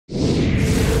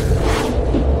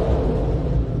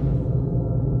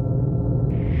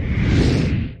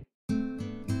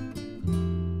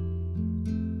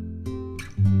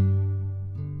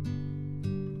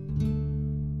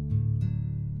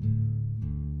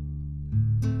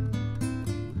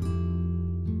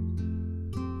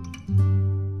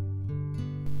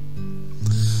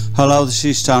Hello, this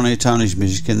is Tony, Tony's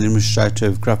Music, and the administrator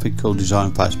of Graphical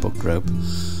Design Facebook group.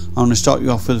 I'm going to start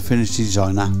you off with Affinity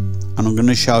Designer, and I'm going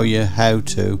to show you how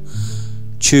to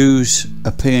choose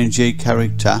a PNG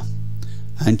character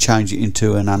and change it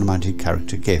into an animated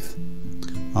character GIF.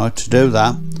 Right, to do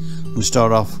that, I'm going to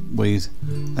start off with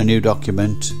a new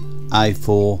document,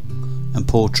 A4 and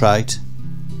portrait.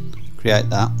 Create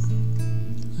that.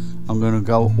 I'm going to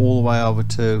go all the way over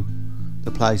to the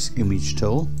place image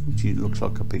tool, which looks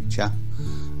like a picture,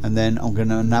 and then I'm going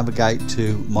to navigate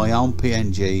to my own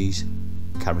PNG's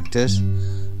characters,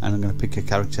 and I'm going to pick a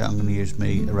character. I'm going to use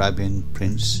my Arabian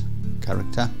Prince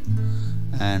character,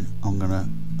 and I'm going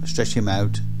to stretch him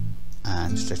out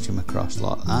and stretch him across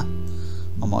like that.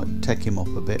 I might take him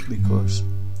up a bit because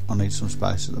I need some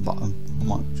space at the bottom. I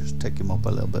might just take him up a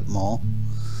little bit more.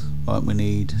 Right, we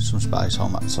need some space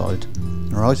on that side.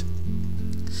 Alright,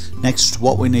 next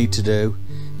what we need to do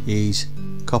is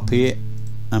copy it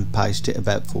and paste it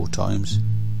about 4 times.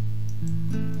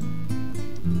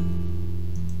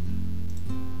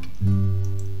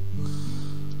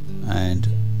 And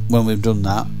when we've done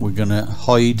that, we're going to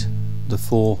hide the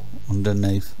 4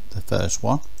 underneath the first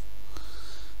one,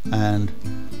 and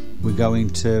we're going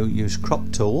to use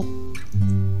crop tool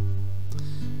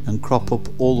and crop up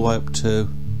all the way up to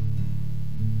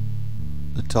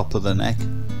the top of the neck,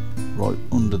 right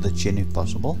under the chin if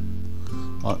possible,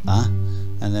 like that,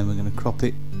 and then we're going to crop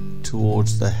it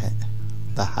towards the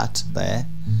hat there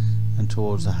and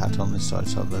towards the hat on this side,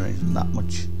 so there isn't that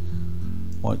much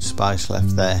white space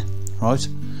left there. Right,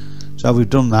 so we've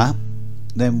done that.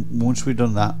 Then once we've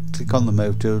done that, click on the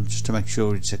move tool just to make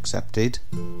sure it's accepted,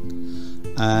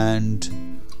 and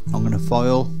I'm going to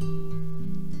file,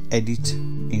 edit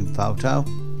in photo,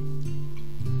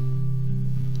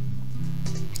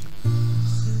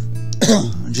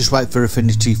 and just wait for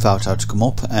Affinity Photo to come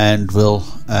up, and we'll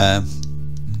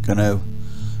gonna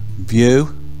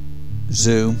view,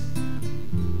 zoom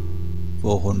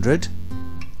 400.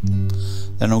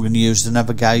 Then I'm going to use the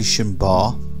navigation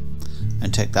bar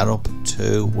and take that up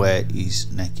to where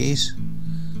his neck is,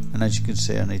 and as you can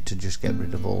see I need to just get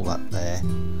rid of all that there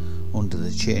under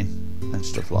the chin and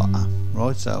stuff like that.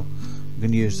 Right, so I'm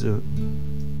going to use the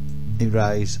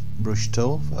erase brush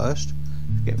tool first,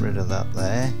 get rid of that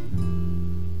there,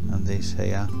 and this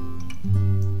here,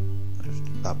 just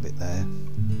that bit there.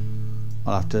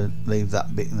 I'll have to leave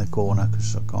that bit in the corner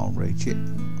because I can't reach it.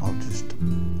 I'll just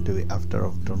do it after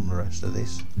I've done the rest of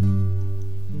this.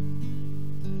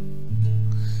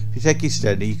 If you take it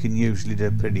steady, you can usually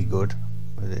do pretty good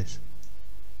with this.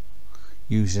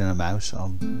 Using a mouse,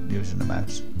 I'm using a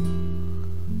mouse.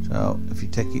 So if you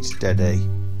take it steady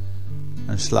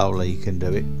and slowly, you can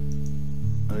do it.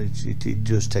 It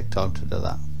does take time to do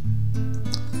that.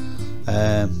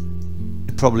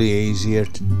 It's probably easier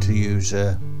to use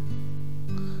an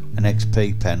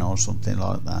XP pen or something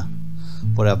like that,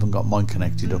 but I haven't got mine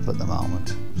connected up at the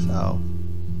moment, so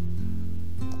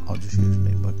I'll just use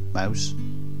my mouse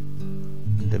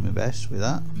and do my best with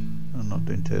that. I'm not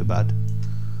doing too bad.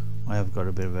 I have got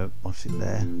a bit of a, what's it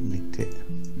there, nicked it,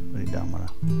 put it down there.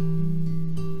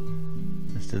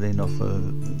 Just enough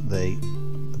of the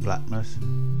blackness.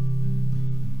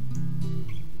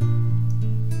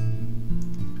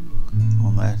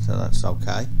 On there, so that's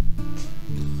okay.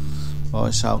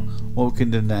 Right, so what we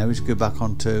can do now is go back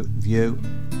onto view,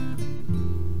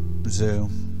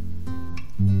 zoom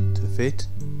to fit.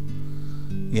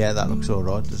 Yeah, that looks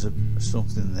alright. There's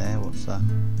something there. What's that?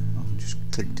 I've just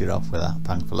clicked it off with that,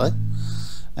 thankfully.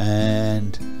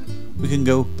 And we can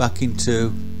go back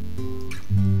into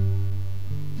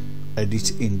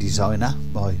edit in designer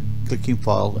by clicking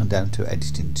file and down to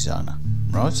edit in designer.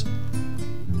 Right,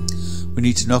 we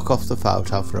need to knock off the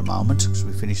photo for a moment because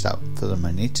we finished that for the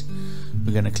minute.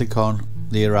 We're going to click on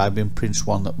the Arabian Prince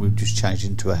one that we've just changed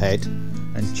into a head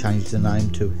and change the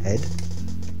name to head,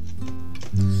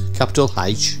 capital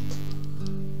H,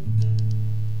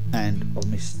 and I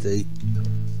missed the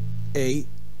E.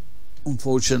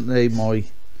 Unfortunately my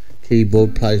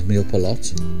keyboard plays me up a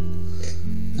lot.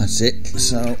 That's it.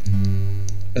 So,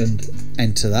 and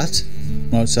enter that.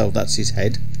 Right, so that's his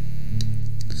head.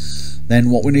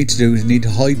 Then what we need to do is we need to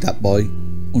hide that by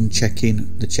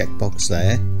unchecking the checkbox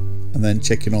there, and then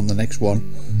checking on the next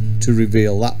one to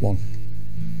reveal that one.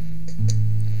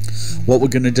 What we're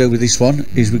going to do with this one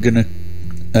is we're going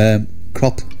to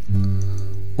crop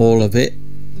all of it.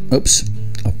 Oops,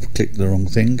 I've clicked the wrong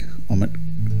thing. I'm at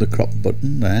the crop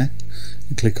button there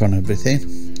and click on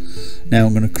everything. Now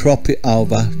I'm going to crop it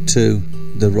over to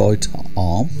the right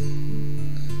arm,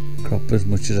 crop as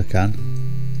much as I can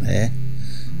there,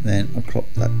 then I crop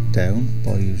that down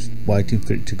by waiting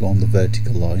for it to go on the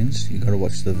vertical lines. You've got to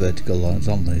watch the vertical lines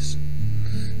on this.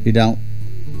 If you don't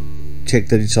check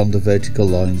that it's on the vertical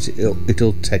lines,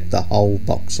 it'll take the whole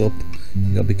box up.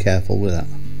 You've got to be careful with that.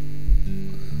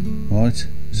 Right,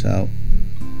 so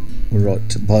we're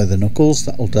right by the knuckles,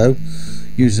 that'll do.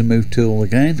 Use the move tool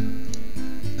again,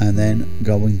 and then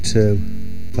go into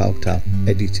photo,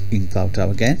 edit in photo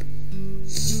again.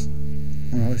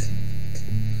 Right.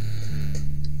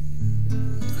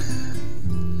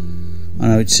 I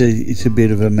know it's a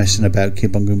bit of a messing about,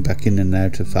 keep on going back in and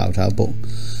out of photo, but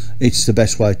it's the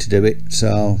best way to do it,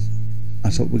 so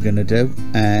that's what we're going to do.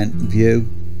 And view,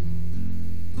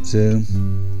 zoom,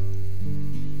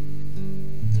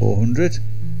 400.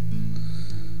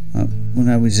 Well,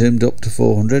 now we zoomed up to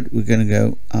 400, we're going to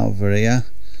go over here.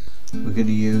 We're going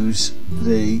to use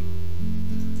the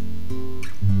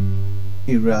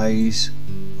erase,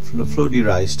 flood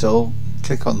erase tool,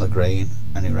 click on the green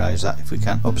and erase that if we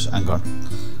can. Oops, hang on,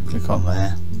 click on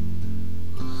there.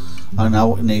 I know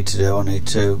what we need to do. I need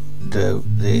to do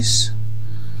this,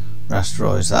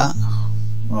 rasterize that.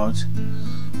 Right,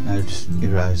 now just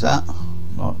erase that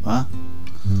like that.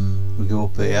 We go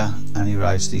up here and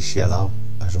erase this yellow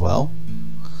as well.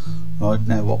 Right,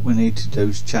 now what we need to do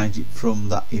is change it from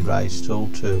that erase tool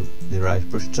to the erase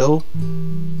brush tool.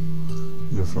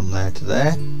 Go from there to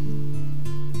there,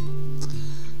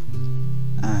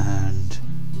 and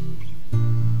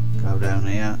go down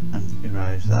here and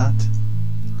erase that,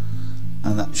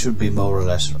 and that should be more or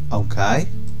less okay.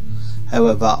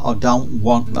 However, I don't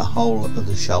want the whole of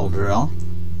the shoulder on,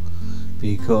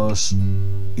 because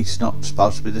it's not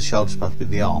supposed to be the shoulder, it's supposed to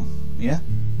be the arm. Yeah,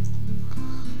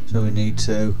 so we need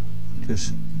to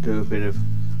just do a bit of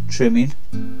trimming.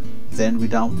 Then we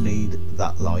don't need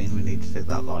that line, we need to take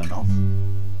that line off,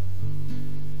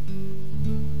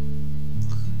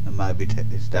 and maybe take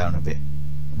this down a bit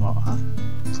like that.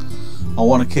 I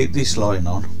want to keep this line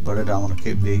on, but I don't want to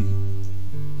keep the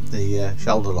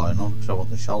shoulder line on, because I want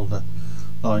the shoulder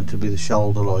line to be the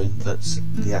shoulder line that's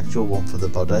the actual one for the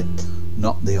body,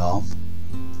 not the arm.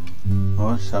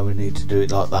 Right, so we need to do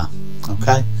it like that.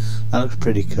 Okay, that looks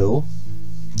pretty cool.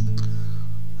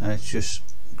 Let's just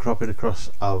crop it across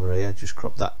over here, just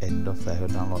crop that end off there. I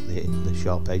don't like the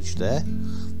sharp edge there.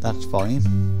 That's fine.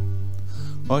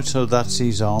 Right, so that's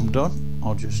his arm done.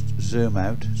 I'll just zoom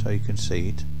out so you can see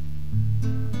it.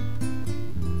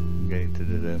 Get it to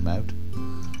the zoom out.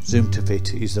 Zoom to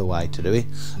fit is the way to do it,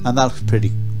 and that looks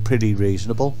pretty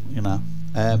reasonable, you know.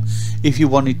 If you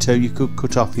wanted to, you could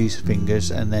cut off his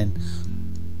fingers and then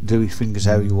do his fingers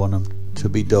how you want them to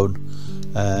be done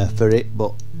for it,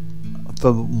 but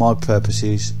for my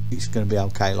purposes it's going to be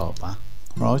okay like that.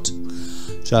 Right,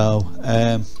 so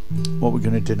what we're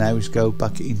going to do now is go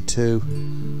back into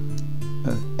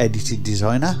edited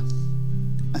designer,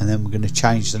 and then we're going to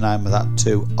change the name of that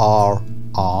to R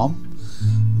arm.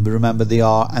 But remember, the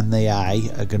R and the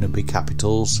A are going to be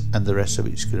capitals and the rest of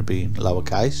it's going to be in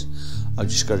lowercase. I've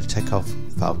just got to take off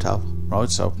photo. Right,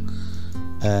 so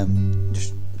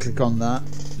just click on that,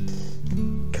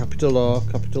 capital R,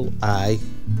 capital A.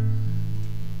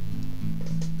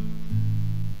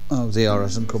 Oh, the R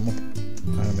hasn't come up.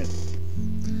 Wait a minute.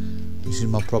 This is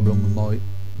my problem with my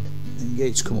thing.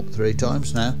 It's come up 3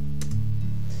 times now.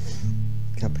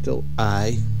 Capital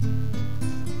A.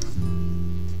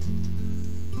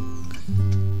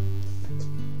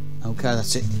 Okay,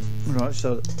 that's it. Right,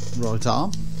 so right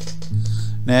arm.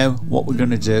 Now what we're going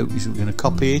to do is we're going to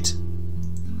copy it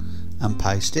and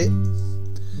paste it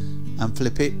and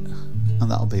flip it,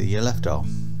 and that'll be your left arm.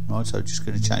 Right, so just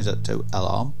going to change that to L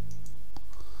arm.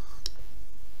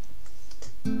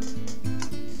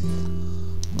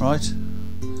 Right,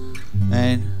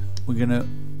 and we're going to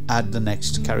add the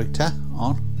next character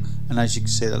on, and as you can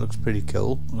see that looks pretty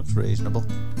cool, looks reasonable.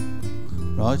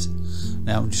 Right,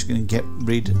 now I'm just going to get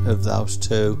rid of those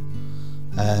 2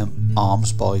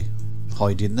 arms by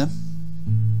hiding them.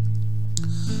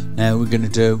 Now we're going to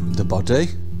do the body,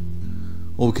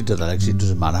 or we could do the legs, it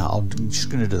doesn't matter. I'm just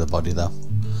going to do the body though.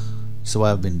 It's the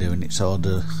way I've been doing it, so I'll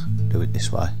do it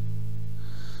this way.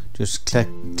 Just click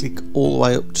all the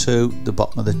way up to the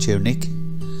bottom of the tunic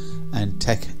and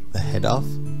take the head off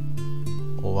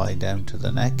all the way down to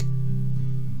the neck.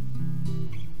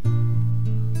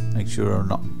 Make sure I'm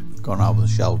not gone over the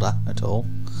shoulder at all.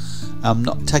 I'm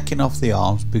not taking off the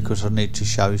arms because I need to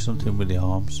show you something with the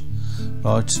arms.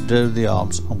 Right, to do the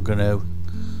arms I'm going to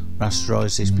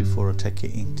rasterize this before I take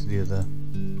it into the other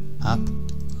app.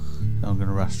 So I'm going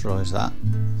to rasterize that.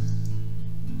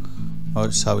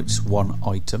 Right, so it's one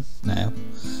item now,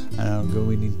 and I'm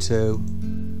going into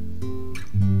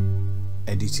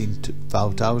editing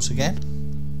photos again.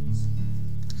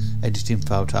 editing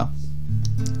photo.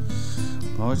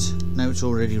 Right, now it's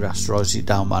already rasterized, it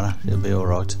don't matter, it'll be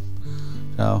alright.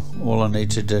 So all I need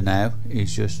to do now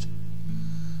is just,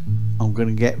 I'm going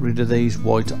to get rid of these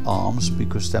white arms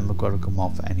because them have got to come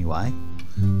off anyway.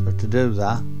 So to do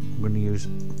that, I'm going to use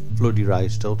flood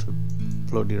erase tool to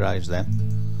flood erase them,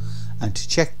 and to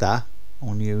check that I'm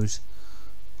going to use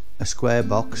a square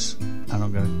box and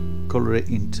I'm going to colour it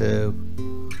into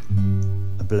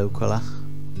a blue colour,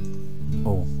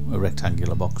 or a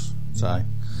rectangular box, sorry,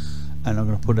 and I'm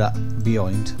going to put that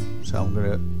behind. So I'm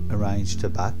going to arrange to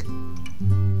back,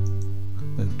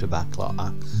 move to back like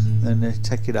that, then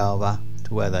take it over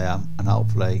to where they are, and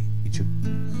hopefully it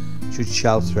should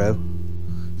show through,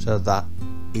 so that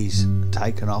is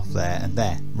taken off there and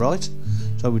there. Right,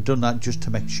 so we've done that just to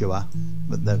make sure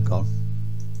that they've gone.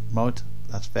 Right,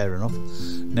 that's fair enough.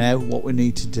 Now what we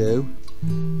need to do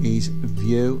is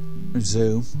view,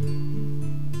 zoom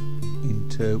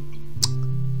into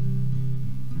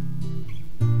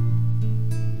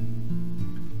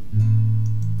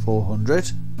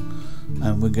 .400,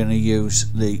 and we're going to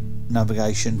use the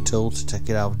navigation tool to take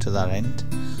it over to that end.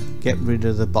 Get rid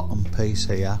of the bottom piece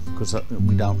here because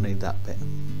we don't need that bit.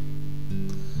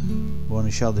 We want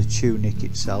to show the tunic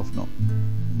itself, not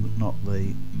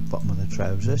the bottom of the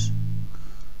trousers.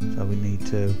 So we need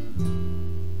to,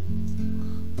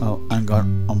 oh hang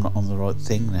on, I'm not on the right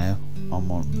thing now,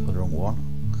 I'm on the wrong one.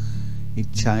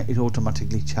 It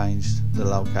automatically changed the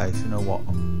location of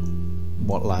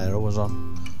what layer I was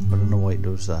on. I don't know why it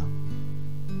does that.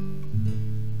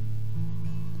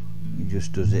 It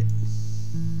just does it.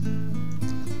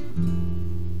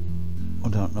 I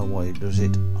don't know why it does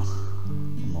it.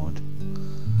 Mind.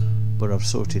 But I've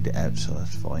sorted it out, so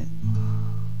that's fine.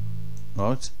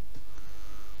 Right.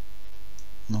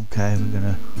 Okay, we're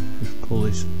gonna just pull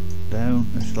this down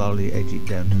and slowly edge it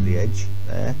down to the edge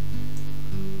there.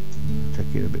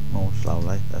 Take it a bit more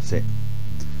slowly, that's it.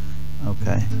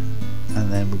 Okay,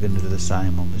 and then we're going to do the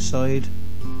same on the side.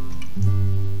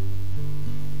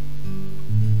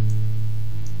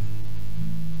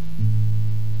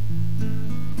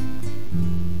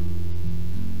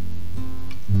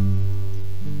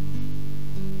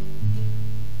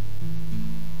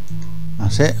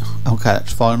 That's it. Okay,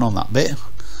 that's fine on that bit.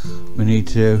 We need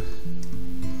to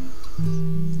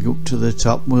go up to the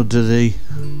top. We'll do the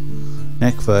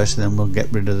neck first, and then we'll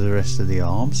get rid of the rest of the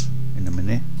arms in a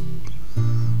minute.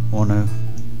 I want to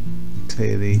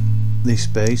clear this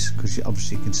space because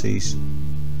obviously you can see his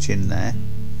chin there.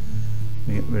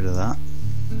 We get rid of that.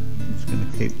 I'm just going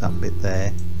to keep that bit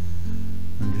there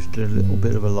and just do a little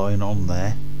bit of a line on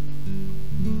there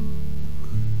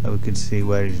so we can see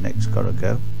where his neck's got to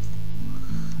go.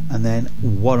 And then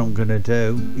what I'm going to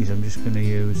do is I'm just going to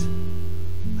use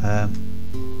the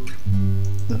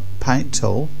paint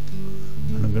tool,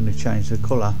 and I'm going to change the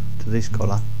colour to this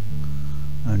colour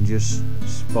and just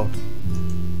spot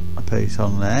a piece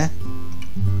on there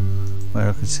where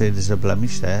I can see there's a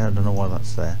blemish there. I don't know why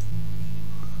that's there.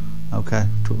 Okay,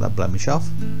 took that blemish off.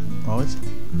 Right, so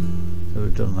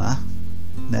we've done that.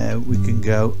 Now we can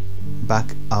go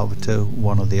back over to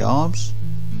one of the arms.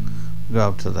 Go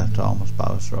over to the left arm, I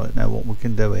suppose. Right, now what we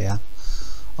can do here,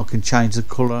 I can change the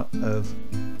colour of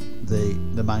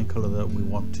the main colour that we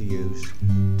want to use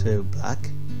to black.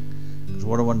 Because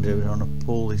what I want to do is I want to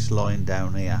pull this line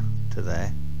down here to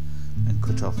there and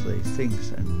cut off these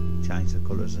things and change the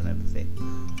colours and everything.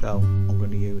 So I'm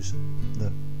going to use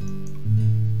the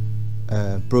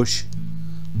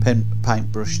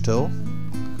paint brush tool,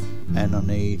 and I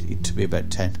need it to be about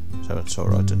 10, so it's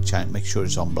alright, and change, make sure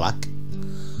it's on black,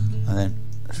 and then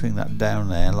swing that down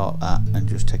there like that and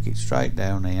just take it straight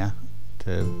down here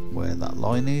to where that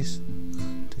line is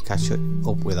to catch it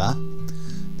up with that.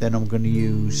 Then I'm going to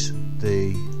use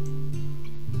the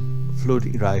flood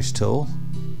erase tool,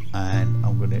 and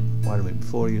I'm going to, wait a minute,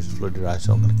 before I use the flood erase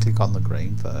tool I'm going to click on the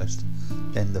green first,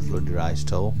 then the flood erase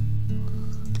tool,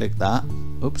 click that.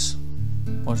 Oops,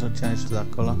 why did I change to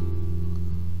that colour?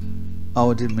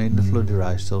 Oh, I didn't mean the flood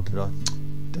erase tool, did I?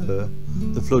 Duh.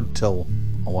 The flood tool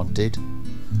I wanted,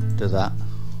 do that,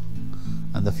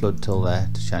 and the flood tool there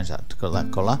to change that to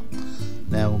that colour.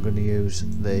 Now I'm going to use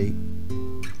the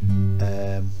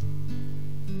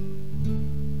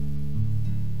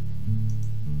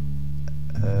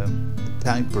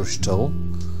paintbrush tool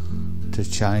to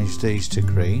change these to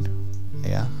green.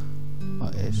 Yeah,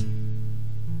 like this.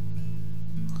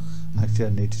 Actually I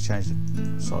need to change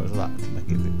the size of that to make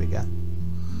it a bit bigger.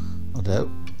 I'll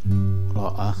do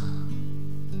like that,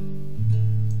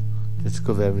 just to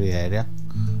cover every area.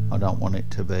 I don't want it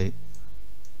to be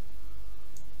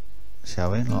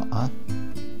showing like that.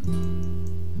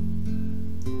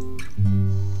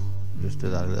 do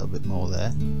that a little bit more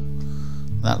there.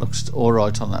 That looks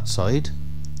alright on that side.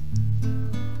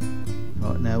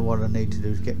 Right, now what I need to do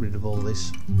is get rid of all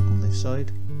this on this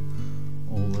side,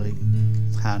 all the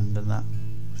hand and that.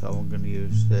 So I'm going to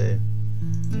use the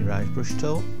erase brush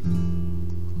tool.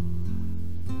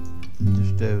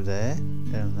 Just do there,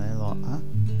 down there like that,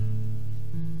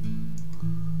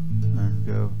 and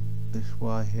go this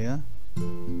way here.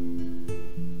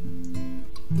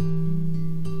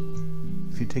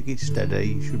 If you take it steady,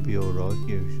 you should be alright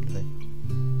usually.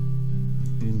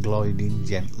 You can glide in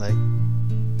gently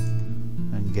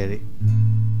and get it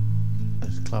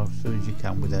as close to as you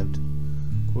can without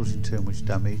causing too much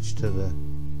damage to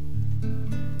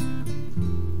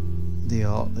the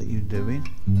art that you're doing.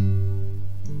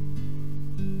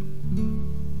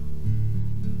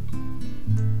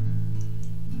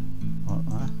 Like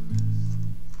that.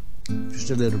 Just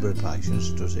a little bit of patience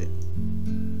does it.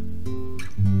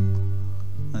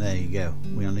 And there you go.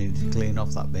 We only need to clean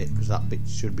off that bit because that bit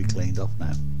should be cleaned off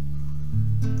now.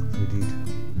 We did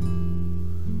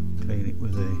clean it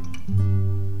with the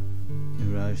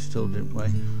erase tool, didn't we?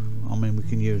 I mean, we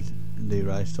can use the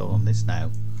erase tool on this now.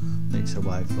 It's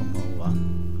away from all that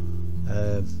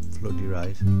flood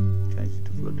erase. Change it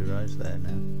to flood erase there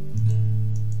now.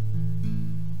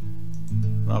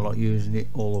 I like using it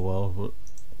all the while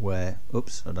where,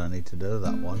 oops, I don't need to do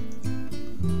that one.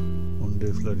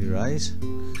 Undo flood erase.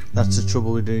 That's the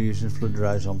trouble with using flood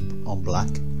erase on black.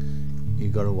 You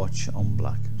got to watch on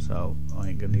black. So I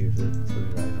ain't going to use the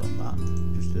flood erase on that.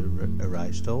 Just the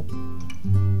erase tool.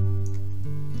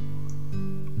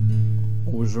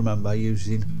 Always remember,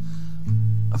 using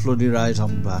a flood erase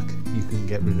on black, you can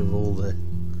get rid of all the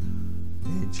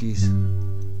edges.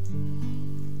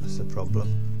 That's the problem.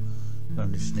 I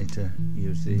just need to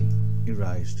use the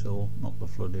erase tool, not the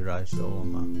flood erase tool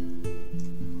on that.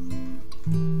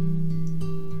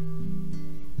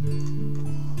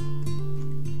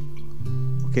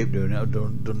 I'll keep doing it. I've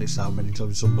done this so many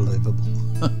times, it's unbelievable.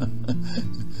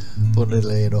 But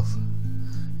nearly enough.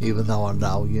 Even though I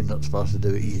know you're not supposed to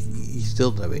do it, you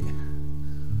still do it.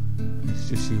 It's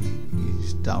just you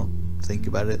just don't think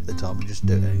about it at the time, you just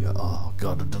do it and you go, oh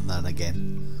god, I've done that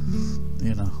again,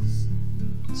 you know.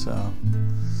 So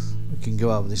we can go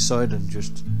over this side and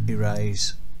just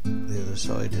erase the other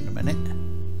side in a minute,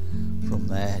 from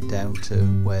there down to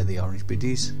where the orange bit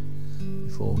is,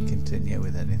 before we continue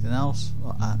with anything else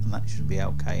like that, and that should be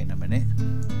okay in a minute.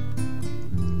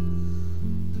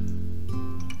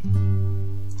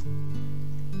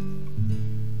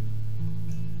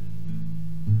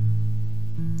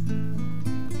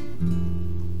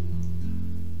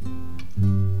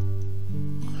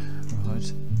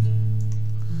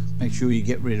 Make sure you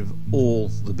get rid of all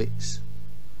the bits,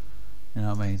 you know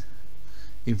what I mean.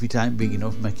 If it ain't big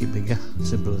enough, make it bigger,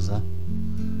 simple as that.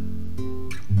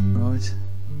 Right,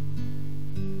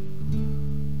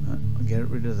 I'll get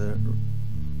rid of the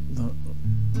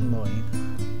line,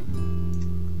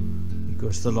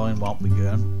 because the line won't be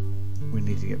gone. We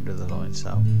need to get rid of the line, so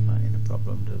that ain't a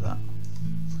problem, do that.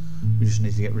 We just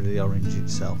need to get rid of the orange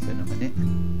itself in a minute.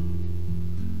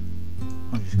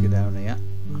 I'll just go down here.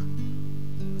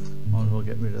 Might as well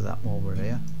get rid of that while we're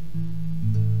here.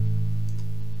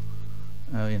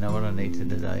 Oh, you know what I need to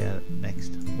do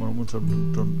next? Once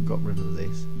I've got rid of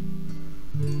this,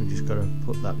 we just got to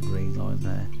put that green line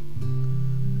there.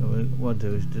 So what I'll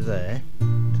do is to there,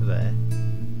 to there.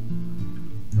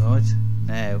 Right,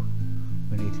 now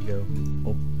we need to go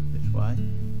up this way.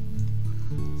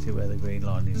 See where the green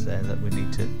line is there that we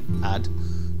need to add.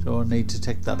 So I need to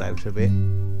take that out a bit.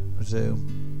 Zoom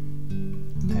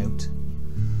out.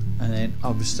 And then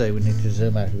obviously we need to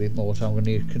zoom out a bit more, so I'm going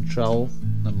to use Control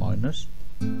and minus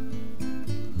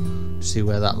to see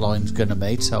where that line's going to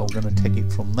meet. So I'm going to take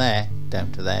it from there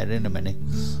down to there in a minute.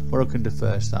 What I can do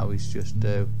first though is just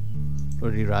do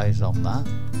flood erase on that,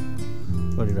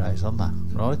 flood erase on that,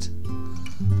 right?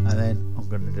 And then I'm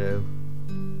going to do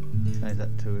change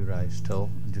that to erase tool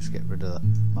and just get rid of that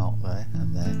mark there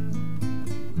and there.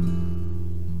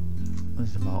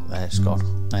 There's a mark there, it's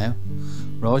gone now.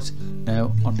 Right,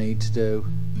 now I need to do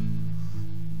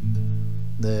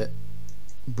the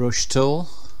brush tool,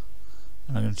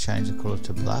 and I'm going to change the colour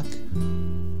to black.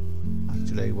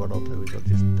 Actually what I'll do is I'll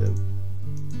just do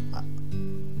that.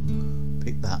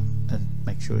 Pick that and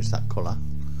make sure it's that colour.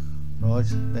 Right,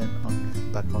 then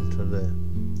I'm back onto the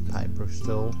paintbrush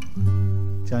tool,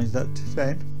 change that to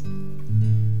 10.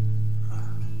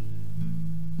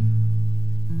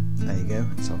 There you go,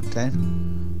 it's on 10,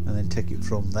 and then take it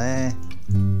from there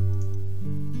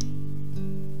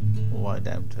all the way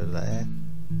down to there,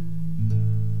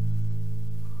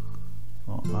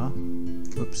 like that.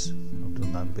 Oops, I've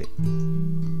done that a bit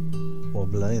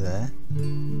wobbly there.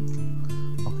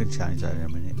 I can change that in a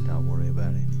minute, don't worry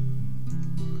about it.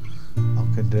 I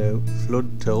can do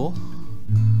flood tool,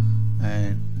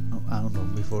 and hang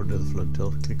on, before I do the flood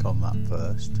tool, click on that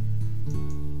first.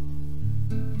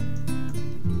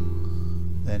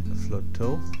 Then flood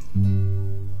tool,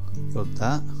 flood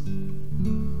that,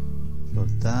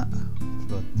 flood that,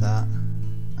 flood that,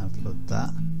 and flood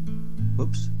that.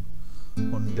 Whoops,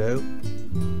 undo.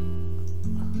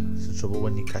 It's the trouble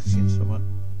when you're catching someone.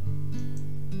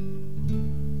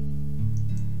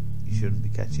 You shouldn't be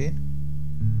catching.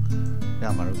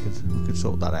 Yeah, man, we can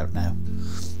sort that out now.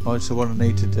 Right, so what I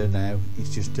need to do now is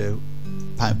just do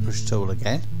paintbrush tool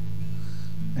again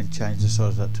and change the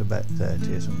size of that to about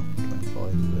 30 or something,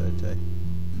 25, 30,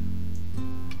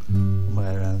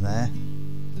 somewhere around there,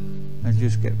 and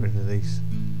just get rid of these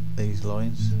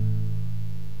lines.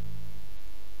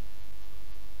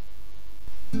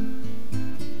 Bring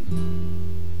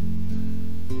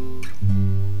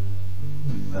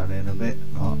that in a bit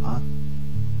like that.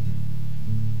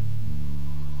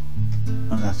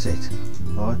 And that's it.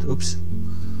 Right, oops,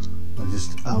 I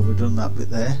just overdone that bit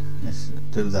there. Let's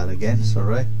do that again,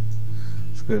 sorry,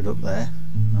 screwed up there,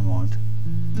 never mind.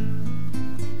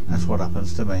 That's what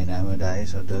happens to me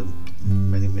nowadays, I do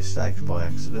many mistakes by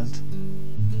accident.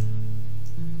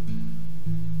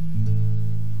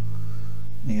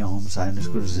 My arms ain't as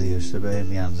good as they used to be, and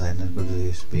my hands ain't as good as they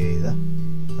used to be either,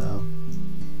 so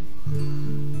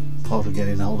part of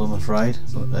getting old, I'm afraid,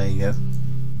 but there you go.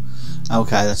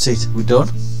 Okay, that's it, we're done.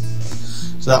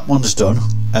 So that one's done.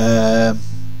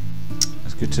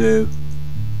 Let's go to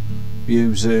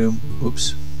view, zoom,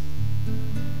 whoops,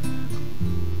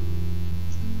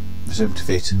 zoom to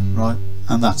fit, right,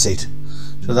 and that's it.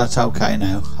 So that's okay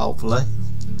now, hopefully.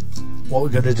 What we're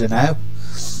going to do now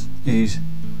is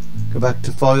go back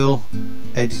to File,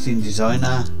 Editing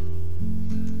Designer.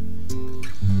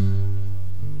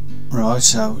 Right,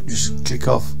 so just click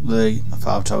off the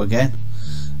photo again.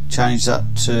 Change that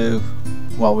to,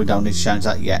 well, we don't need to change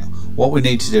that yet. What we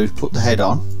need to do is put the head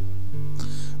on.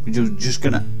 We're just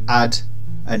going to add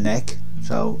a neck.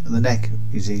 So the neck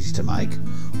is easy to make.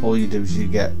 All you do is you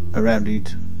get a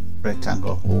rounded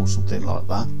rectangle or something like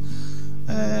that.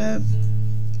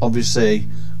 Obviously,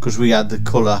 because we add the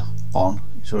colour on,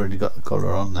 it's already got the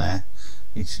colour on there.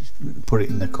 It's put it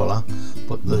in the colour,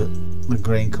 but the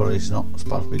green colour is not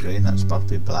supposed to be green. That's supposed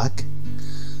to be black.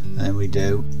 And then we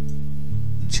do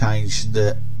change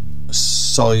the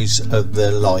size of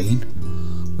the line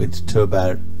width to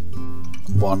about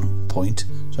 1 point,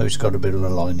 so it's got a bit of a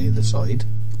line either side.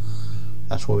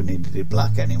 That's why we needed it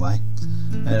black anyway.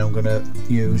 And I'm going to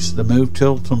use the move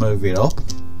tool to move it up.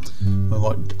 We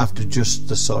might have to adjust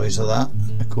the size of that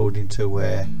according to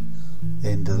where the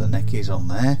end of the neck is on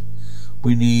there.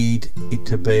 We need it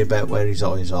to be about where his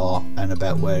eyes are and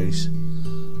about where his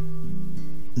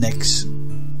neck is,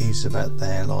 about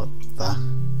there, like that,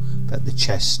 about the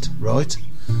chest. Right,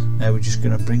 now we're just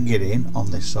going to bring it in on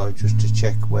this side just to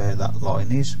check where that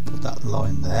line is. Put that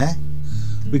line there.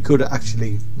 We could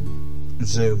actually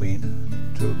zoom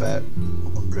in to about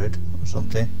 100 or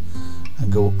something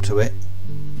and go up to it.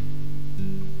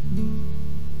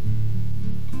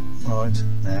 Right,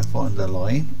 now find the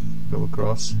line, go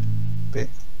across a bit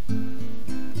on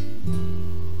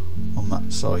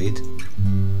that side,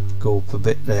 go up a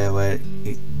bit there where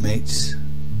it meets,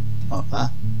 like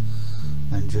that,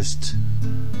 and just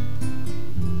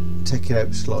take it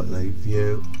out slightly.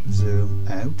 View, zoom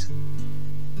out,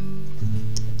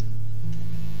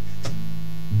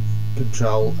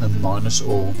 Control and minus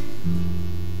all,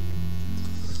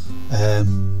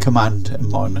 Command and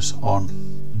minus on.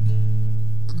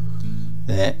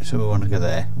 There, so we want to go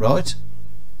there. Right,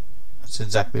 that's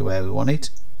exactly where we want it.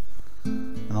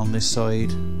 And on this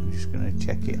side, we're just going to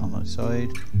check it on that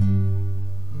side.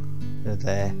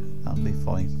 There, that'll be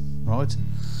fine. Right,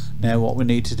 now what we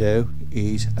need to do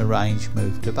is arrange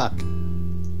move to back.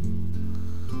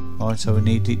 Right, so we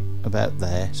need it about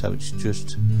there, so it's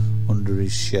just under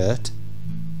his shirt,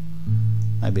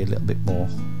 maybe a little bit more,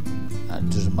 that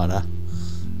doesn't matter,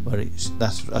 but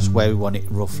that's where we want it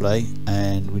roughly.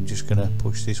 And we're just going to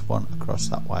push this one across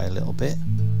that way a little bit.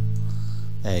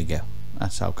 There you go,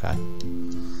 that's okay,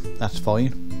 that's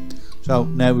fine. So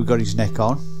now we've got his neck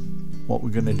on. What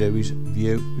we're going to do is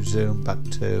view, zoom back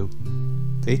to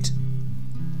fit.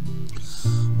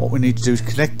 What we need to do is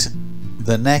connect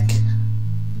the neck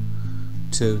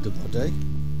to the body,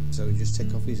 so we just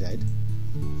take off his head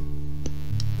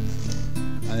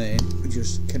and then we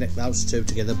just connect those two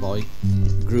together by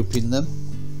grouping them.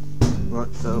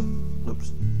 Right, so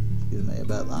oops, excuse me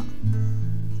about that,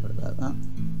 sorry about that.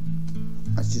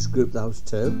 let's just group those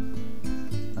two.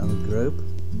 Now we group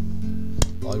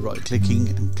by right clicking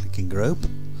and clicking group.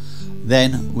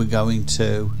 Then we're going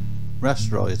to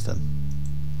rasterize them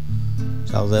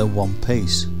so they're one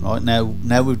piece. Right, now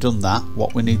we've done that,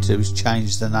 what we need to do is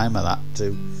change the name of that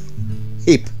to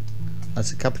HIP.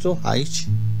 That's a capital H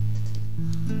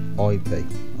IP.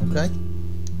 Okay.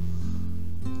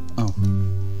 Oh,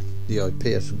 the IP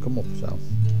hasn't come up, so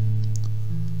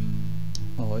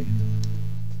I,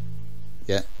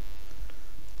 yeah,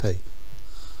 P.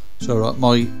 So right,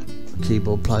 my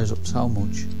keyboard plays up so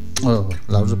much. Oh,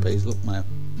 loads of P's, look now.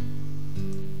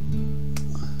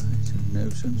 It's a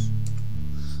nuisance.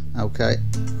 Okay,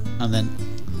 and then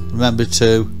remember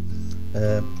to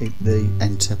hit the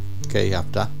enter key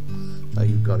after, so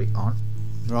you've got it on.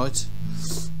 Right,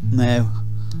 now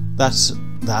that's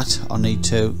that. I need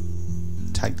to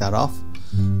take that off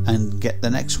and get the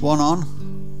next one on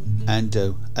and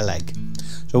do a leg.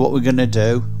 So what we're going to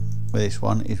do with this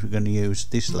one is we're going to use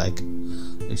this leg.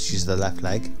 This is the left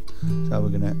leg, so we're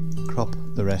going to crop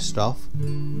the rest off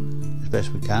as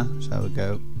best we can, so we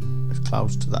go as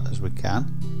close to that as we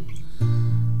can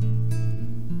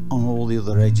on all the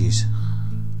other edges,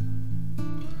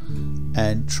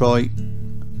 and try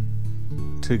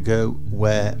to go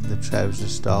where the trouser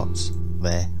starts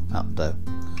there. That'll do.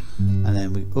 And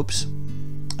then we, oops,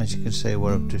 as you can see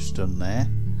what I've just done there,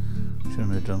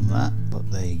 shouldn't have done that,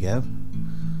 but there you go.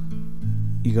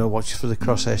 You got to watch for the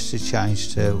crosshairs to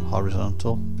change to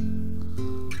horizontal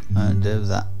and do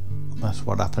that. That's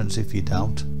what happens if you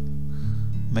don't.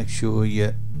 Make sure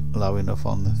you're low enough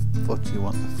on the foot. You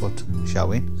want the foot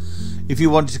showing. If you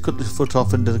wanted to cut the foot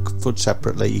off and do the foot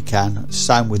separately, you can.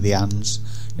 Same with the hands,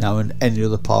 you know, and any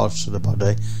other parts of the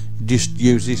body. Just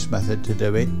use this method to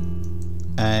do it,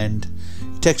 and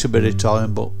it takes a bit of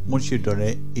time, but once you've done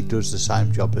it, it does the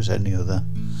same job as any other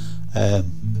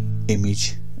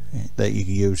image that you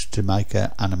can use to make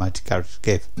an animated character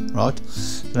GIF. Right,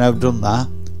 so now I've done that,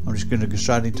 I'm just going to go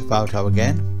straight into photo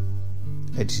again,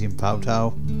 editing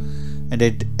photo, and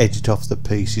edit off the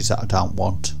pieces that I don't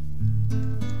want.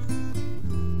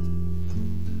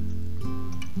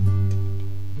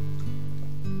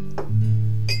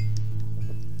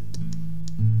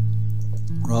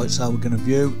 Right, so we're going to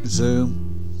view, zoom,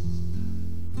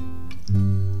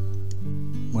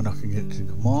 when I can get it to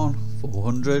come on,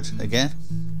 400 again.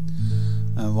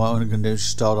 And what I'm going to do is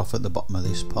start off at the bottom of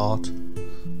this part,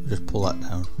 just pull that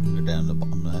down, go down the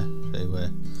bottom there, see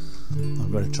where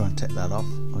I'm going to try and take that off.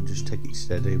 I'll just take it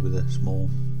steady with a small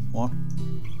one.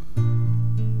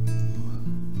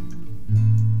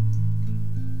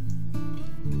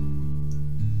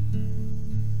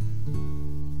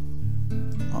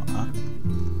 Like that.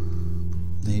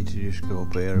 Need to just go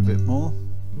up here a bit more.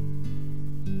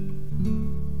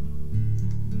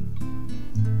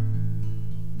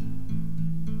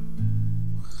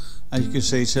 As you can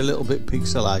see, it's a little bit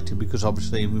pixelated because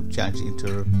obviously we've changed it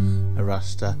into a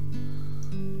rastered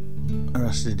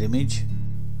image.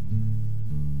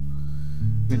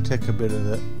 You can take a bit of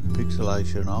the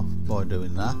pixelation off by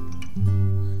doing that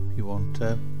if you want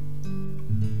to.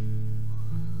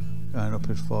 Going up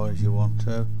as far as you want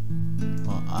to,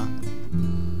 like that.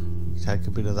 You take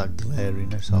a bit of that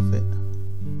glariness off it.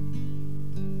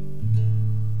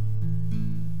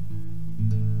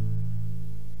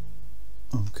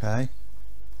 Okay.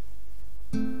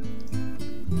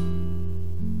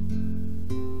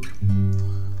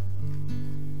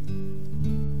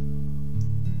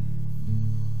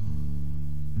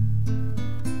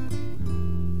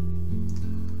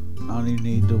 I only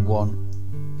need the one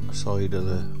side of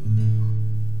the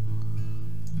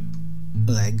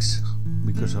legs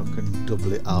because I can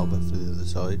double it over for the other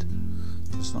side.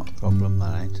 That's not a problem,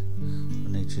 that ain't.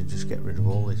 I need to just get rid of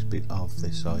all this bit off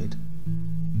this side.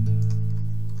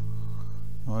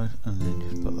 Right, and then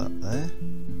just put that there.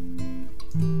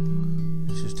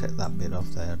 Let's just take that bit off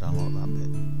there, I don't like that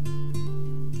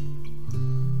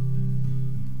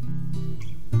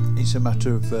bit. It's a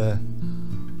matter of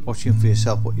watching for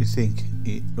yourself what you think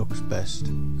it looks best.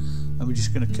 And we're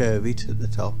just going to curve it at the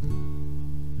top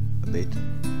a bit.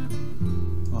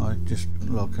 Right, just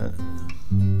like a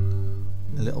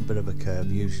little bit of a curve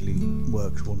usually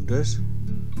works wonders.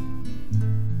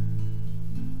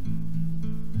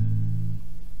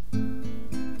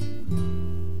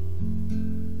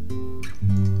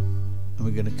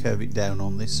 We're going to curve it down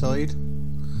on this side.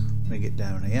 Bring it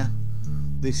down here.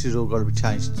 This is all got to be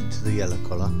changed into the yellow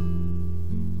colour.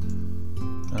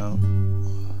 So,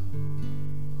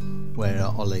 where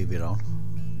I'll leave it on,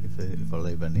 if I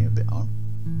leave any of it on.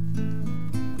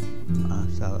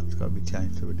 So that's got to be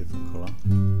changed to a different colour.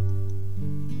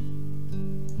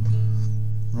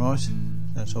 Right,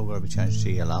 That's all got to be changed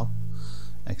to yellow,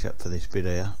 except for this bit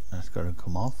here. That's got to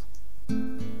come off.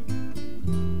 You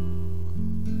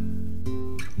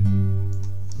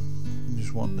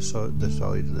just want the side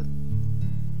that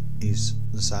is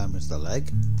the same as the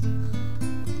leg.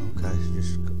 Okay, so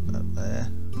just got that there,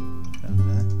 down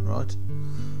there, right.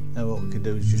 Now what we can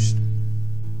do is just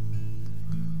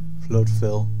flood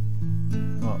fill.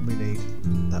 Right, we need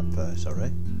that first,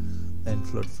 sorry. Then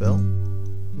flood fill.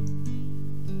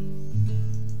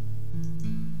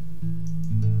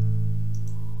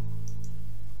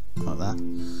 Like that.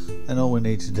 Then all we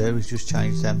need to do is just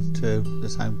change them to the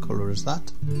same colour as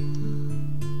that.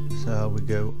 So we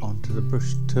go onto the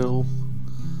brush tool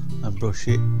and brush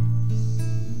it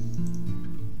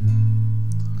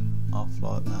off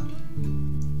like that.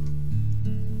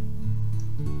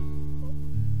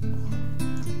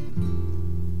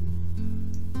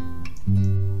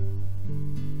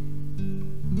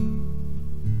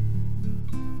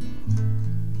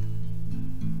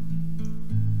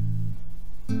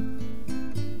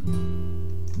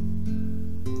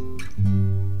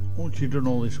 Once you've done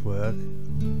all this work,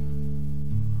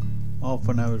 half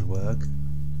an hour's work,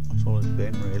 that's all it's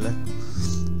been really,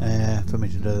 for me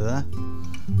to do that,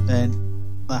 then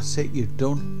that's it, you've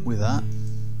done with that.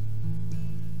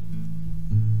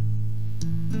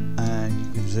 And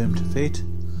you can zoom to fit,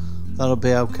 that'll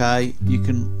be okay. You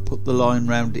can put the line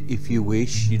round it if you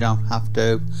wish, you don't have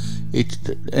to, it's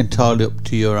entirely up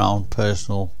to your own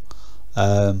personal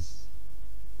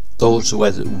thoughts of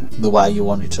whether the way you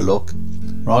want it to look.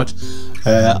 Right,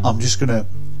 I'm just gonna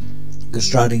go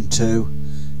straight into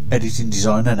editing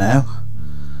designer now.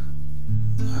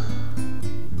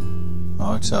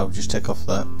 Right, so I'll just take off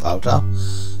that photo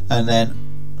and then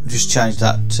just change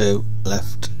that to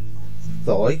left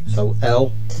thigh, so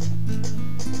L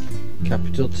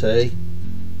capital T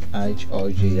H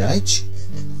I G H.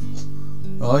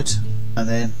 Right, and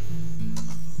then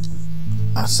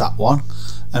that's that one,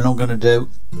 and I'm going to do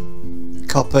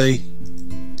copy,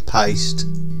 paste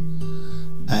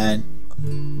and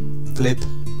flip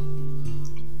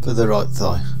for the right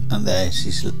thigh, and there's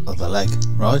his other leg.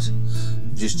 Right,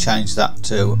 just change that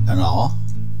to an R,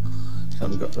 so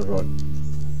we've got the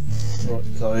right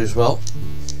thigh as well.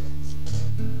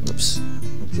 Oops,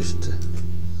 just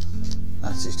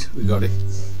that's it, we got it.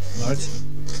 Right,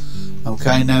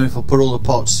 okay, now if I put all the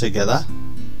parts together,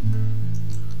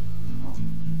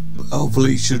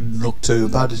 hopefully it shouldn't look too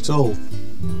bad at all.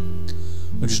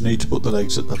 We just need to put the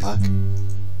legs at the back.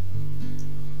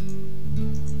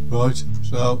 Right,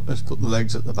 so let's put the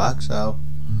legs at the back. So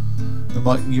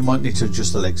you might need to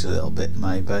adjust the legs a little bit,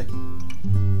 maybe.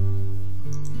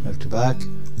 Move to back,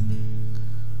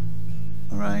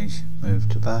 arrange, move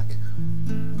to back,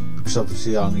 because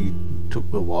obviously I only took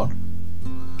the one,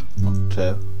 not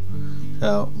two,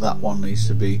 so that one needs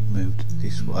to be moved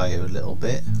this way a little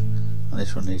bit, and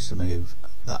this one needs to move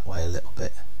that way a little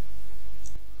bit,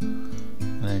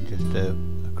 and then just do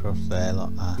across there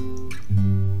like that,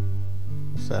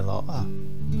 across there like that.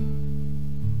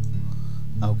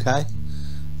 Okay,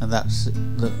 and that's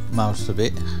the most of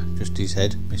it, just his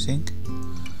head missing.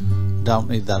 Don't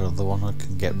need that other one, I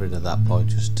can get rid of that by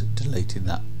just deleting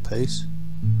that piece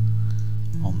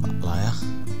on that layer.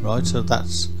 Right, so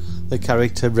that's the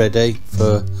character ready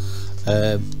for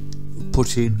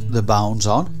putting the bounds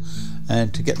on.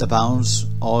 And to get the bounds,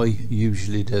 I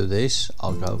usually do this.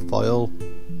 I'll go File,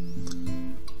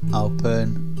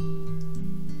 Open,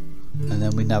 and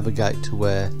then we navigate to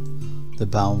where the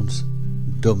bounds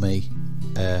dummy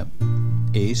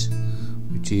is,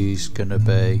 which is going to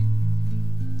be,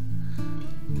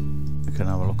 we can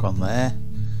have a look on there,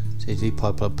 CT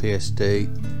Pipeline PSD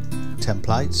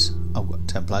templates. I've got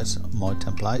templates, my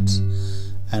templates,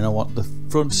 and I want the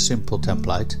front simple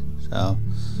template, so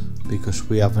because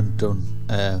we haven't done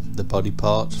the body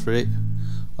parts for it,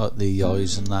 like the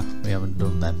eyes and that, we haven't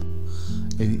done them.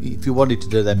 If you wanted to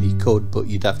do them you could, but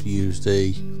you'd have to use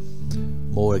the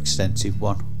more extensive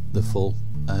one, the full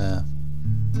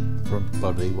front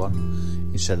body one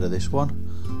instead of this one.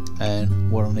 And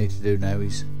what I need to do now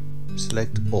is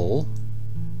select all,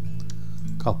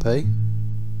 copy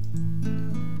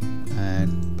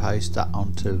and paste that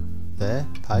onto there,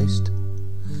 paste,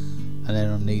 and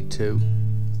then I need to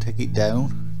take it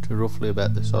down to roughly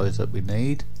about the size that we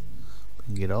need,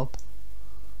 bring it up,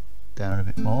 down a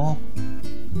bit more,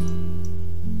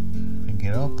 bring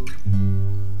it up.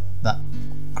 That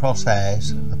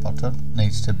crosshairs at the bottom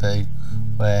needs to be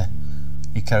where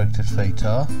your character's feet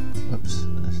are. Oops,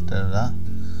 let's do that.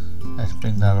 Let's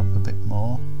bring that up a bit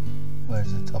more.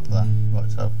 Where's the top of that? Right,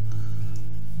 so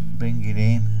bring it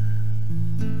in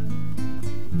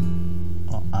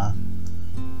like that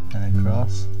and across.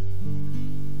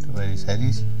 his head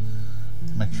is.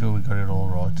 Make sure we got it all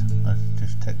right. Let's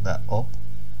just take that up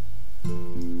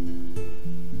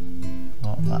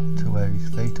like that to where his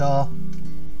feet are.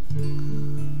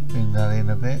 Bring that in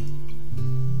a bit,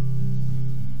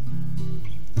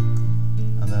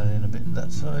 and that in a bit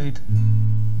that side.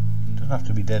 Doesn't have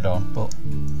to be dead on, but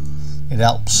it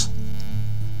helps.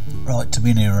 Right, to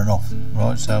be near enough.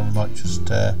 Right, so we might just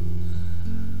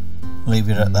leave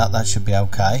it at that. That should be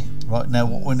okay. Right, now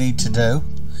what we need to do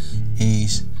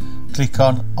is click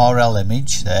on RL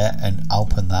image there and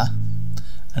open that,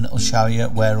 and it'll show you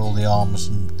where all the arms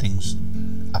and things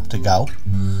have to go.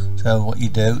 So what you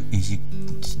do is you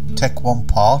take one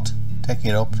part, take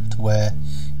it up to where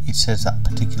it says that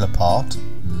particular part,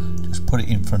 just put it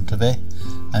in front of it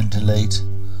and delete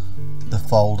the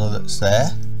folder that's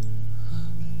there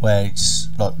where it's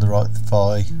like the right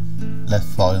thigh, left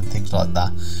thigh and things like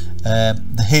that.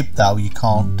 The hip though, you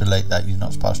can't delete that, you're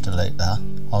not supposed to delete that.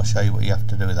 I'll show you what you have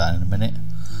to do with that in a minute.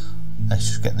 Let's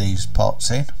just get these parts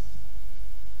in.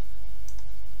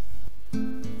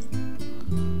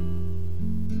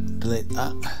 Delete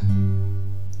that.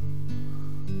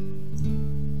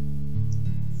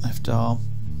 Left arm,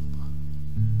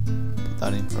 put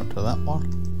that in front of that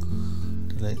one.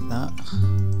 Delete that.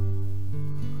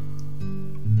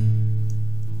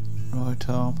 Right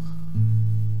arm,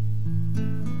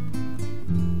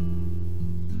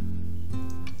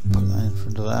 put that in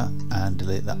front of that and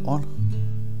delete that one.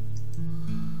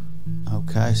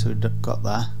 Okay, so we've got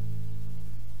that.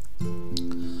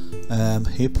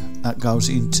 Hip, that goes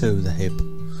into the hip.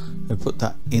 We put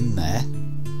that in there,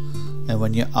 and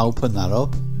when you open that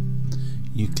up,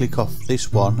 you click off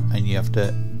this one and you have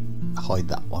to hide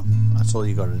that one. That's all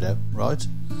you got to do. Right,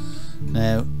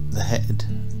 now the head,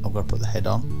 I've got to put the head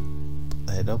on. Put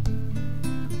the head up.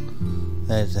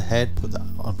 There's the head, put that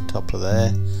on top of there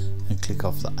and click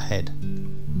off that head,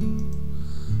 and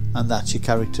that's your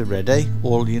character ready.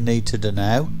 All you need to do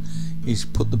now is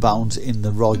put the bones in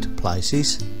the right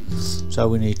places. So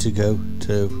we need to go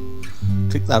to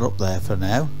click that up there for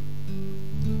now,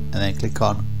 and then click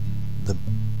on the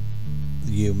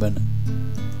human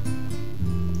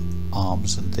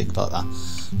arms and things like that.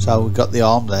 So we've got the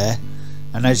arm there,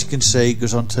 and as you can see it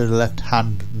goes onto the left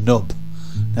hand nub.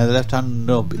 Now the left hand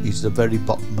nub is the very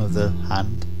bottom of the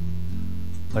hand,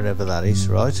 wherever that is,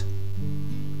 right?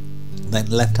 And then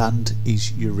left hand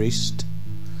is your wrist.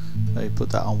 So you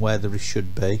put that on where the wrist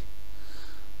should be.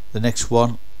 The next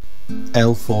one,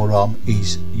 L forearm,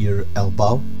 is your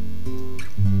elbow,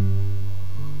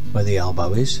 where the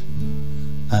elbow is,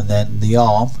 and then the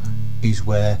arm is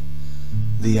where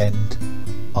the end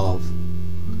of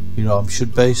your arm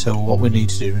should be. So what we need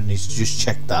to do is just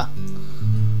check that.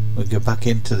 We'll go back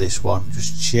into this one,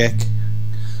 just check.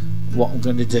 What I'm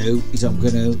going to do is I'm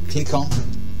going to click on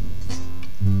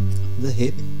the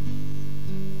hip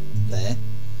there,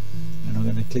 and I'm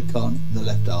going to click on the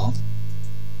left arm.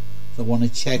 So I want to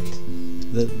check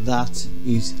that that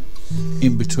is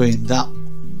in between that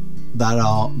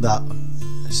arm, that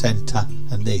centre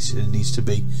and this. It needs to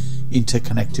be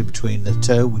interconnected between the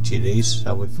two, which it is,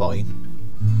 so we're fine.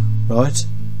 Right,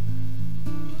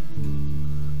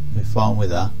 we're fine with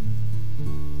that.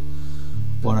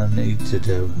 What I need to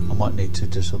do, I might need to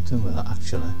do something with that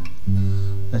actually.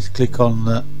 Let's click on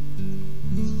that.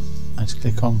 Let's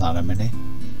click on that a minute.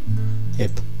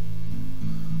 Hip.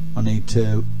 I need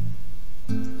to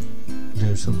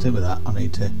do something with that. I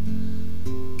need to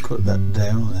cut that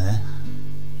down there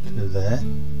to there,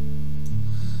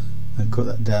 and cut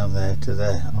that down there to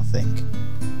there. I think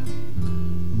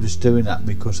I'm just doing that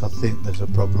because I think there's a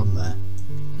problem there.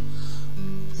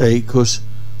 See, because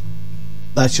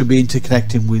that should be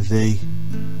interconnecting with the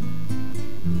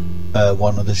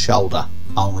one of the shoulder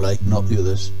only, not the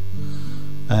others.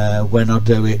 When I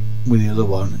do it with the other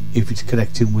one, if it's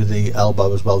connecting with the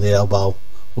elbow as well, the elbow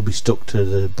will be stuck to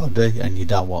the body, and you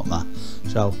don't want that.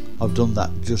 So I've done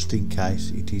that just in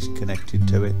case it is connected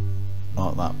to it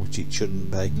like that, which it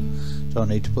shouldn't be. So I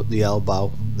need to put the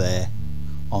elbow there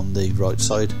on the right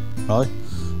side. Right,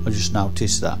 I just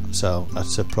noticed that, so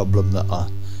that's a problem that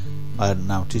I hadn't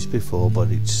noticed before, but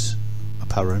it's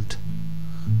apparent.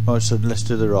 Right, so let's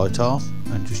do the right arm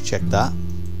and just check that.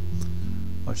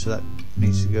 Right, so that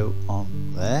needs to go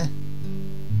on there.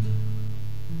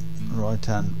 Right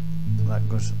hand, that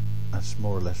goes, that's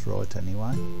more or less right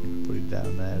anyway. Put it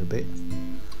down there a bit.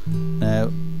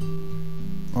 Now,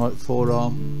 right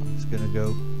forearm is going to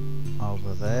go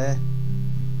over there.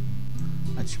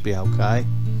 That should be okay.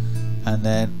 And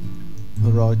then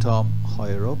the right arm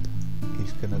higher up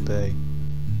is going to be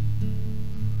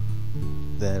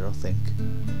there, I think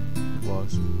it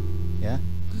was. Yeah,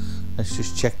 let's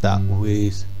just check that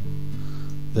with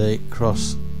the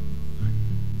cross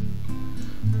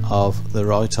of the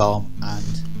right arm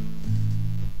and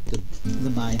the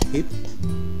main hip.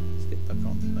 Let's get back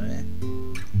on there.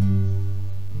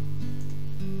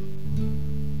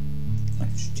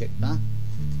 Let's check that.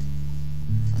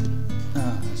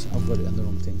 So I've got it on the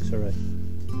wrong thing, sorry.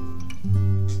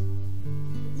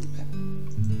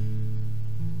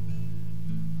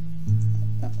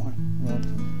 That one, right.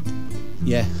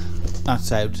 Yeah,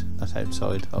 that's out. That's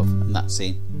outside of, and that's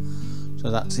in. So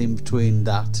that's in between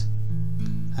that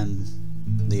and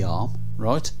the arm,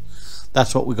 right?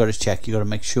 That's what we've got to check. You've got to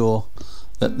make sure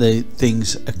that the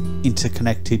things are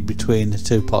interconnected between the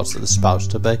two parts that they're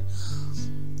supposed to be.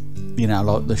 You know,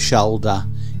 like the shoulder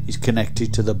is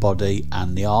connected to the body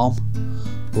and the arm,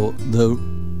 but the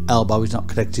elbow is not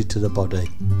connected to the body,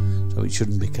 so it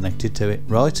shouldn't be connected to it,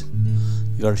 right?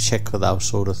 You've got to check for those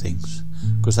sort of things,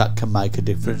 because that can make a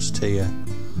difference to your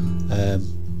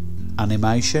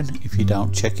animation if you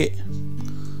don't check it.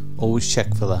 Always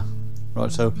check for that,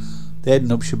 right? So the head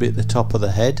nub should be at the top of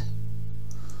the head,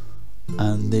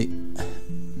 and the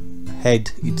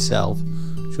head itself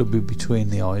should be between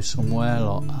the eyes somewhere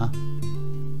like that,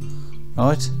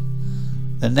 right?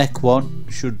 The neck one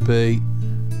should be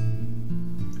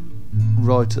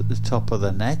right at the top of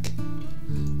the neck.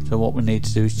 So what we need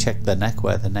to do is check the neck,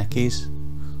 where the neck is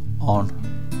on.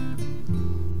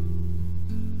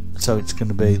 So it's going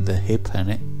to be the hip, isn't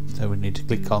it? So we need to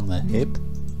click on the hip.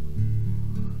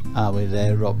 We're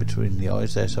there right between the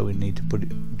eyes there, so we need to put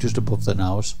it just above the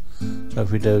nose. So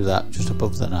if we do that just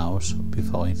above the nose, it'll be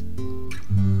fine.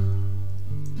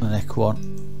 The neck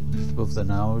one just above the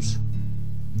nose,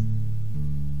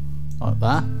 like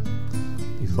that,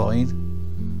 be fine.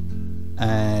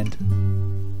 And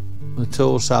the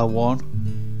torso one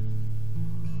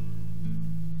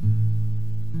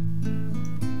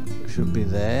should be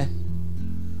there.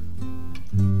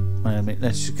 Wait a minute,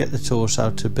 let's just get the torso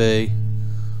to be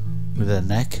with the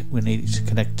neck. We need it to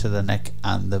connect to the neck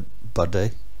and the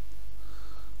body.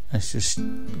 Let's just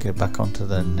get back onto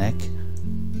the neck,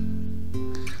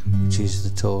 which is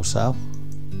the torso.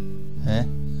 Yeah,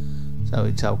 so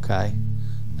it's okay,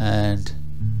 and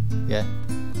yeah,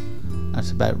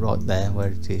 that's about right there where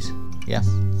it is. Yeah,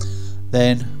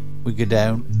 then we go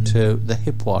down to the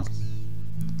hip one.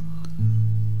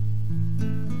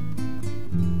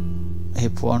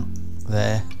 Hip one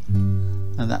there,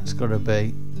 and that's got to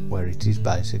be where it is,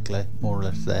 basically, more or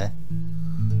less there.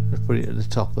 Just put it at the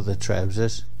top of the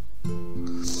trousers,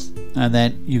 and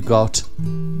then you got,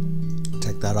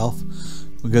 take that off.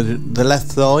 We go to the left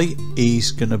thigh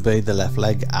is going to be the left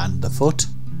leg and the foot.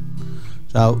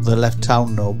 So the left toe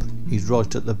nub is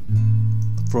right at the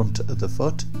front of the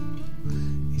foot.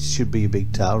 It should be a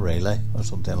big toe really, or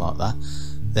something like that.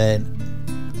 Then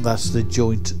that's the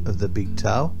joint of the big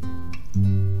toe.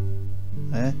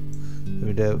 Yeah.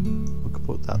 We can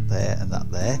put that there and that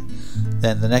there.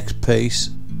 Then the next piece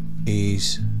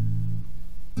is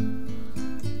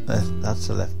that's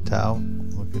the left toe.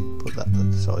 We can put that to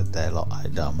the side there, like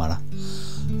it don't matter.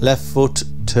 Left foot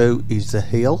 2 is the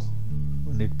heel.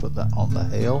 We need to put that on the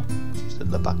heel, just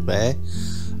at the back there.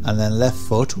 And then left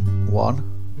foot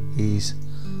 1 is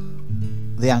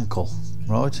the ankle,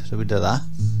 right? So we do that.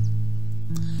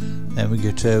 Then we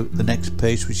go to the next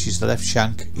piece, which is the left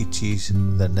shank. It is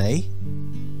the knee.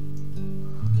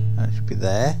 That should be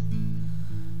there.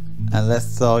 And left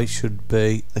thigh should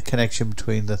be the connection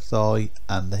between the thigh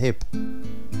and the hip.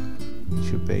 It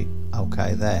should be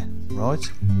okay there, right?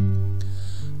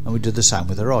 And we do the same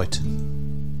with the right.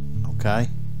 Okay.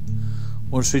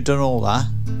 Once we've done all that,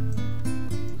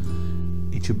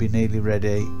 it should be nearly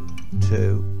ready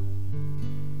to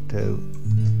do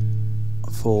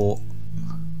for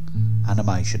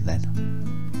animation. Then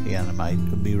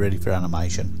be ready for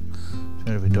animation.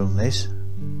 So we've done this,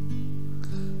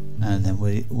 and then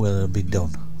we will be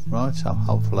done, right? So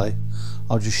hopefully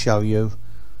I'll just show you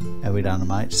how it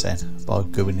animates then by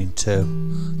going into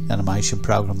the animation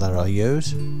program that I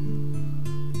use,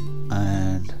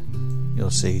 and you'll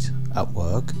see it at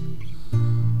work.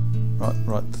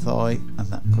 Right thigh, and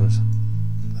that goes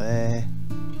there,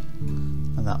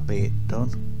 and that be it done,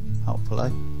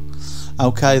 hopefully.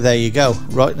 Okay, there you go.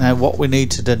 Right, now what we need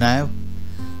to do now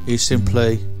is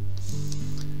simply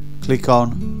click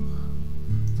on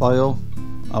File,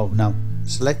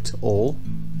 select all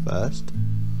first,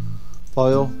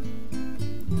 File,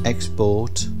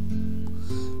 Export,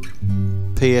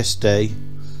 PSD,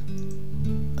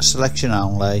 Selection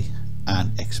Only,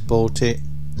 and export it,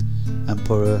 and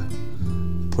put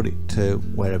it to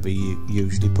wherever you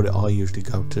usually put it. I usually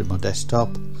go to my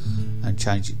desktop and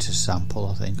change it to sample.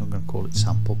 I think I'm going to call it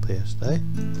sample PSD.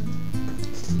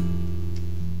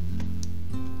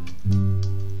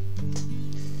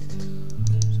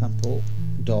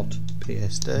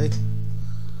 sample.psd.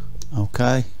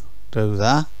 okay, do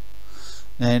that.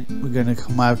 Then we're going to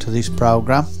come out of this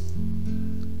program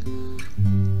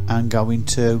and go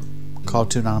into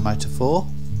Cartoon Animator 4.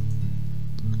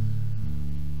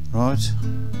 Right,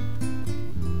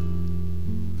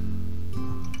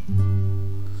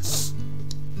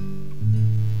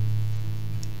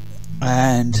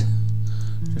 and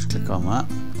just click on that.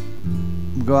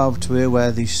 Go over to here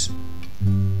where this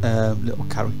little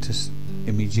characters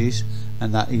image is,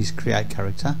 and that is create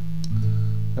character.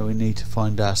 So we need to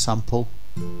find our sample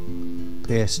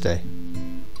PSD.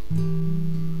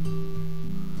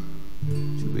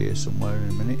 Should be here somewhere in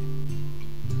a minute.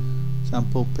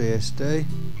 Sample PSD.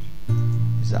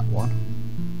 Is that one?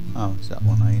 Oh, is that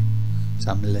one here?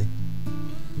 Samly.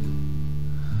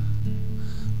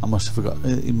 I must have forgot.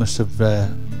 He must have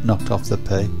knocked off the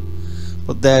P.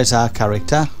 But there's our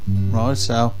character, right?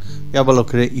 So if you have a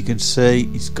look at it, you can see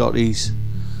it's got his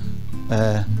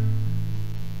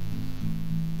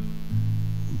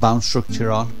bound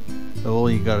structure on. So all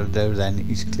you got to do then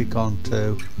is click on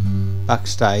to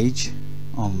backstage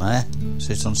on there.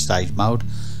 So it's on stage mode.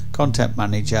 Content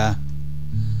manager,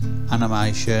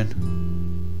 animation,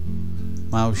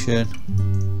 motion,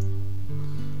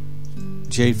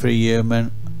 G3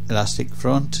 human, elastic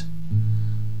front,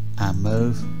 and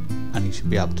move, and you should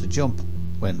be able to jump.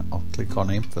 When I'll click on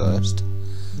him first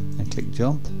and click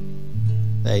jump,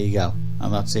 there you go,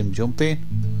 and that's him jumping.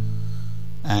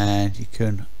 And you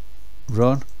can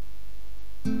run,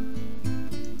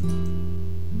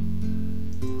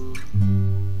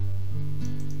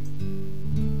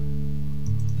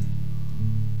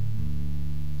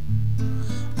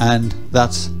 and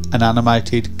that's an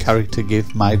animated character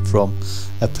GIF made from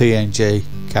a PNG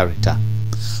character.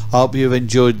 I hope you've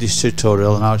enjoyed this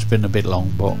tutorial. I know it's been a bit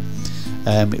long, but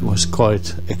it was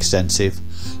quite extensive.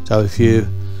 So if you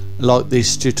like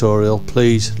this tutorial,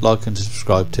 please like and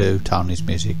subscribe to Tony's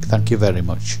Music. Thank you very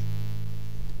much.